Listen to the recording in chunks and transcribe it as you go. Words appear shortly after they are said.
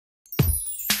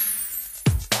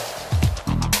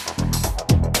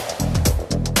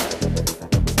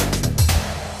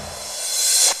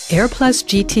AIRplus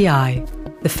GTI,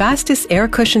 the fastest air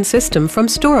cushion system from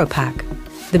Storopack.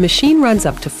 The machine runs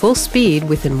up to full speed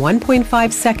within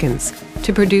 1.5 seconds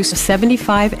to produce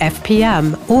 75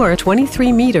 FPM or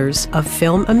 23 meters of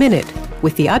film a minute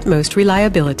with the utmost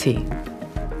reliability.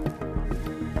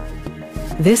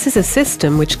 This is a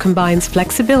system which combines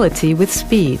flexibility with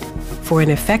speed for an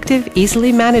effective,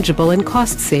 easily manageable and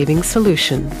cost-saving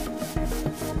solution.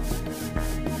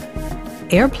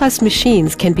 AIRplus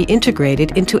machines can be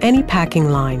integrated into any packing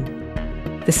line.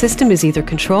 The system is either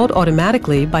controlled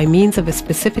automatically by means of a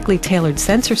specifically tailored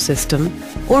sensor system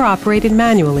or operated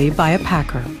manually by a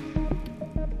packer.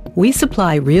 We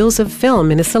supply reels of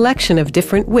film in a selection of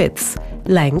different widths,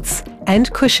 lengths, and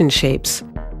cushion shapes,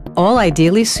 all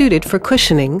ideally suited for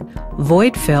cushioning,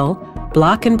 void fill,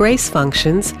 block and brace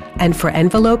functions, and for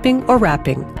enveloping or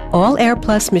wrapping. All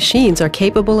AIRplus machines are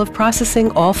capable of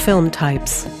processing all film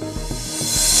types.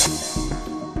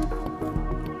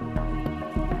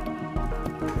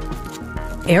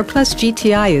 AIRplus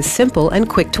GTI is simple and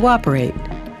quick to operate.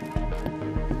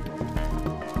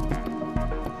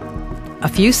 A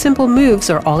few simple moves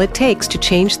are all it takes to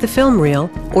change the film reel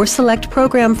or select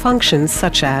program functions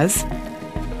such as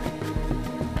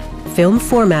film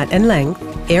format and length,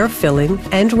 air filling,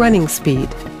 and running speed.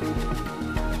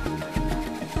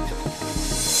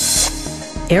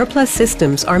 AIRplus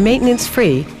systems are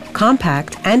maintenance-free,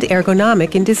 compact, and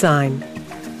ergonomic in design.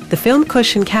 The film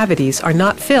cushion cavities are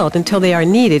not filled until they are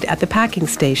needed at the packing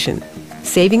station,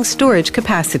 saving storage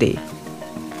capacity.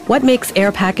 What makes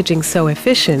air packaging so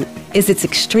efficient is its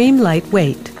extreme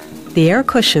lightweight. The air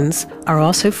cushions are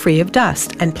also free of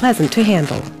dust and pleasant to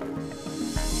handle.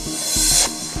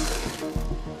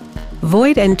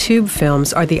 Void and tube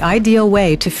films are the ideal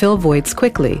way to fill voids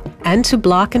quickly and to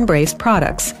block and brace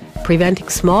products, preventing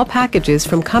small packages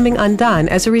from coming undone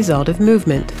as a result of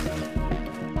movement.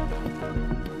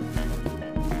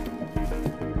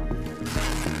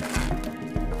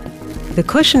 The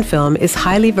cushion film is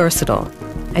highly versatile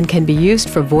and can be used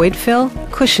for void fill,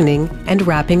 cushioning, and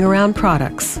wrapping around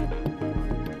products.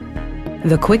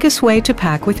 The quickest way to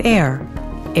pack with air.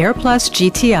 AIRplus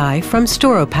GTI from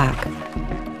Storopack.